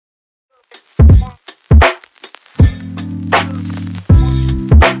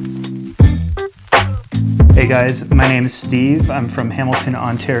guys, my name is Steve. I'm from Hamilton,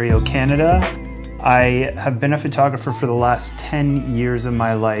 Ontario, Canada. I have been a photographer for the last 10 years of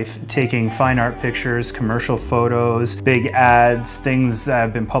my life, taking fine art pictures, commercial photos, big ads, things that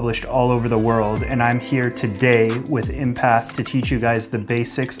have been published all over the world. And I'm here today with inPath to teach you guys the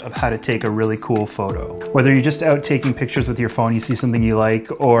basics of how to take a really cool photo. Whether you're just out taking pictures with your phone, you see something you like,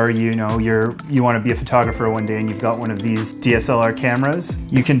 or you want to be a photographer one day and you've got one of these DSLR cameras,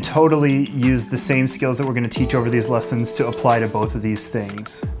 you can totally use the same skills that we're going to teach over these lessons to apply to both of these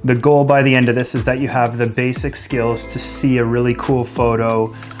things. The goal by the end of this is that you have the basic skills to see a really cool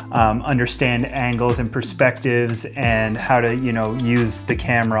photo, understand angles and perspectives, and how to use the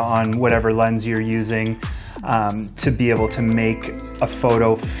camera on whatever lens you're using to be able to make a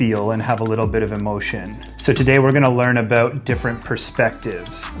photo feel and have a little bit of emotion. So today we're going to learn about different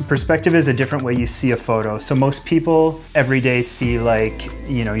perspectives. Perspective is a different way you see a photo. So most people every day see, like,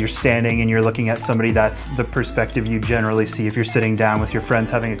 you're standing and you're looking at somebody. That's the perspective you generally see. If you're sitting down with your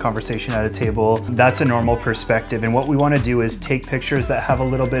friends having a conversation at a table, that's a normal perspective. And what we want to do is take pictures that have a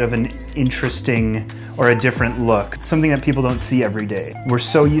little bit of an interesting or a different look, something that people don't see every day. We're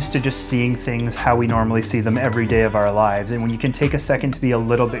so used to just seeing things how we normally see them every day of our lives. And when you can take a second to be a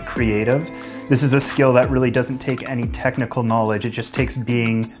little bit creative, this is a skill that really doesn't take any technical knowledge. It just takes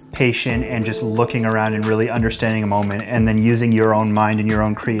being patient and just looking around and really understanding a moment, and then using your own mind and your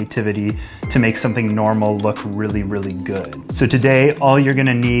own creativity to make something normal look really, really good. So today, all you're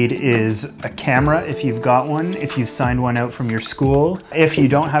gonna need is a camera if you've got one, if you've signed one out from your school. If you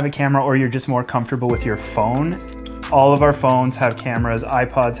don't have a camera or you're just more comfortable with your phone, all of our phones have cameras,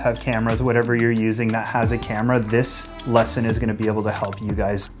 iPods have cameras, whatever you're using that has a camera, this lesson is going to be able to help you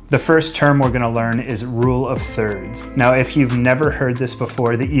guys. The first term we're going to learn is rule of thirds. Now, if you've never heard this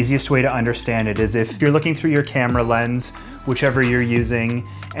before, the easiest way to understand it is if you're looking through your camera lens, whichever you're using,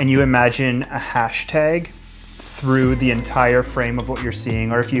 and you imagine a hashtag through the entire frame of what you're seeing,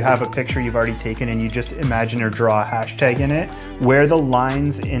 or if you have a picture you've already taken and you just imagine or draw a hashtag in it, where the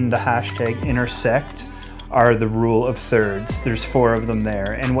lines in the hashtag intersect are the rule of thirds. There's 4 of them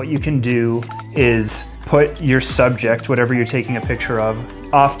there. And what you can do is put your subject, whatever you're taking a picture of,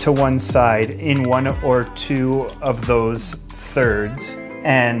 off to one side in 1 or 2 of those thirds.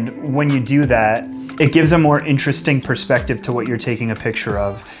 And when you do that, it gives a more interesting perspective to what you're taking a picture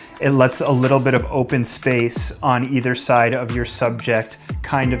of. It lets a little bit of open space on either side of your subject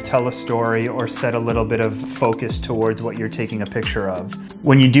kind of tell a story or set a little bit of focus towards what you're taking a picture of.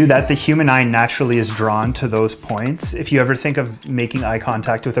 When you do that, the human eye naturally is drawn to those points. If you ever think of making eye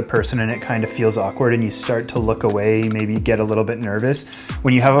contact with a person and it kind of feels awkward and you start to look away, maybe get a little bit nervous,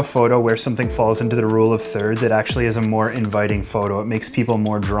 when you have a photo where something falls into the rule of thirds, it actually is a more inviting photo. It makes people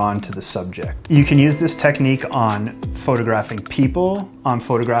more drawn to the subject. You can use this technique on photographing people, on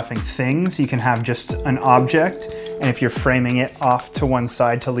photographing things. You can have just an object, and if you're framing it off to one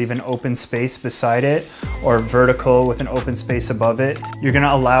side to leave an open space beside it, or vertical with an open space above it, you're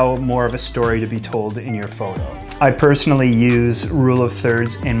gonna allow more of a story to be told in your photo. I personally use rule of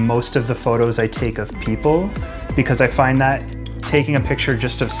thirds in most of the photos I take of people, because I find that taking a picture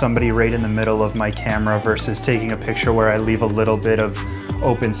just of somebody right in the middle of my camera versus taking a picture where I leave a little bit of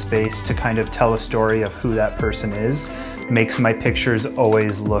open space to kind of tell a story of who that person is makes my pictures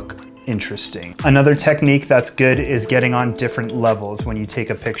always look interesting. Another technique that's good is getting on different levels when you take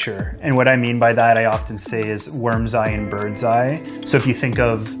a picture. And what I mean by that, I often say, is worm's eye and bird's eye. So if you think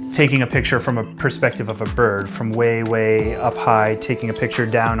of taking a picture from a perspective of a bird, from way, way up high, taking a picture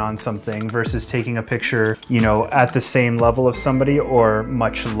down on something versus taking a picture, at the same level of somebody or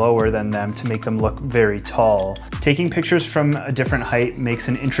much lower than them to make them look very tall. Taking pictures from a different height makes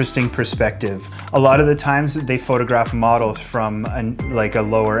an interesting perspective. A lot of the times they photograph models from a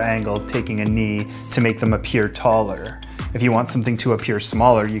lower angle, taking a knee to make them appear taller. If you want something to appear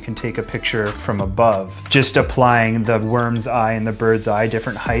smaller, you can take a picture from above. Just applying the worm's eye and the bird's eye,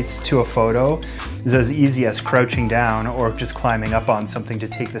 different heights to a photo, is as easy as crouching down or just climbing up on something to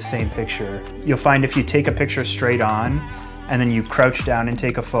take the same picture. You'll find if you take a picture straight on, and then you crouch down and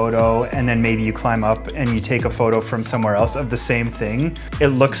take a photo, and then maybe you climb up and you take a photo from somewhere else of the same thing, it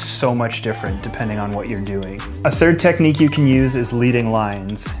looks so much different depending on what you're doing. A third technique you can use is leading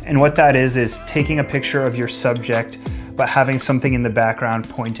lines. And what that is taking a picture of your subject but having something in the background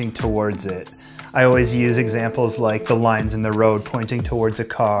pointing towards it. I always use examples like the lines in the road pointing towards a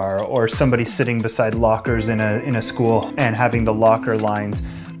car, or somebody sitting beside lockers in a school and having the locker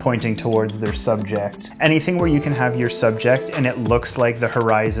lines pointing towards their subject. Anything where you can have your subject and it looks like the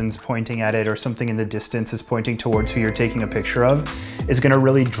horizon's pointing at it or something in the distance is pointing towards who you're taking a picture of is going to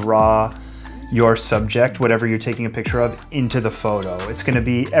really draw your subject, whatever you're taking a picture of, into the photo. It's gonna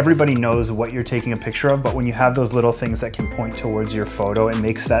be, everybody knows what you're taking a picture of, but when you have those little things that can point towards your photo, it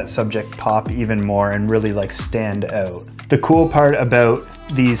makes that subject pop even more and really like stand out. The cool part about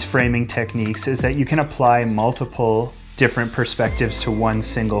these framing techniques is that you can apply multiple different perspectives to one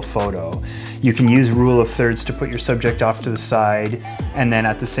single photo. You can use rule of thirds to put your subject off to the side and then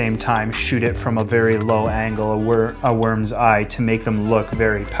at the same time shoot it from a very low angle, a worm's eye, to make them look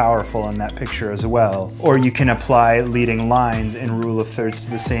very powerful in that picture as well. Or you can apply leading lines in rule of thirds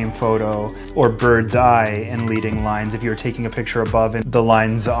to the same photo, or bird's eye and leading lines if you're taking a picture above and the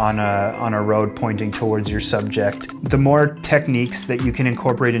lines on a road pointing towards your subject. The more techniques that you can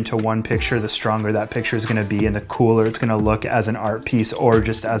incorporate into one picture, the stronger that picture is going to be and the cooler it's going to look as an art piece or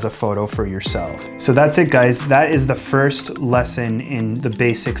just as a photo for yourself. So that's it, guys. That is the first lesson in the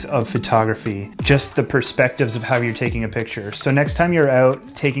basics of photography, just the perspectives of how you're taking a picture. So next time you're out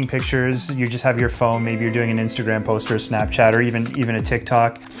taking pictures, you just have your phone, maybe you're doing an Instagram post or a Snapchat or even a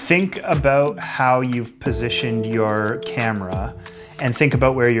TikTok, think about how you've positioned your camera and think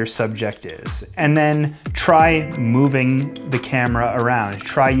about where your subject is. And then try moving the camera around.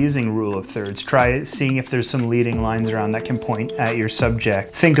 Try using rule of thirds. Try seeing if there's some leading lines around that can point at your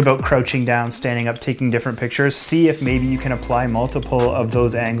subject. Think about crouching down, standing up, taking different pictures. See if maybe you can apply multiple of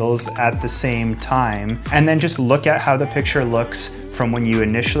those angles at the same time. And then just look at how the picture looks from when you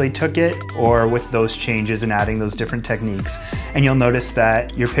initially took it or with those changes and adding those different techniques. And you'll notice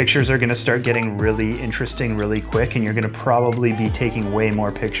that your pictures are gonna start getting really interesting really quick, and you're gonna probably be taking way more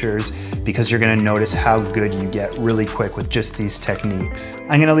pictures because you're gonna notice how good you get really quick with just these techniques.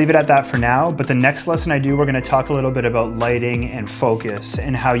 I'm gonna leave it at that for now, but the next lesson I do, we're gonna talk a little bit about lighting and focus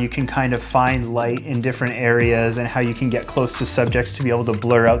and how you can kind of find light in different areas and how you can get close to subjects to be able to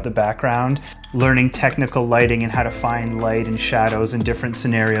blur out the background. Learning technical lighting and how to find light and shadows in different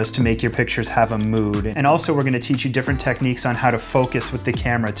scenarios to make your pictures have a mood. And also we're going to teach you different techniques on how to focus with the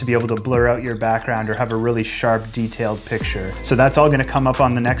camera to be able to blur out your background or have a really sharp, detailed picture. So that's all going to come up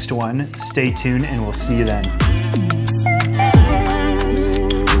on the next one. Stay tuned and we'll see you then.